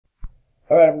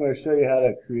Alright, I'm going to show you how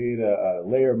to create a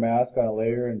layer mask on a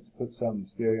layer and put something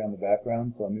scary on the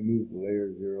background. So let me move the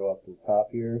layer 0 up to the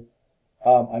top here.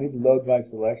 I need to load my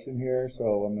selection here,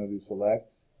 so I'm going to do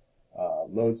select,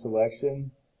 load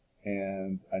selection,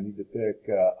 and I need to pick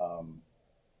the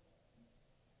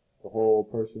whole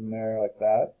person there like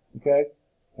that. Okay?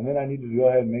 And then I need to go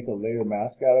ahead and make a layer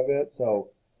mask out of it.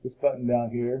 So this button down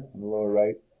here in the lower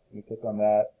right, let me click on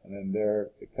that, and then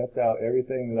there it cuts out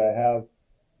everything that I have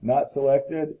not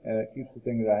selected, and it keeps the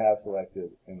thing that I have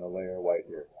selected in the layer white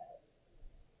here.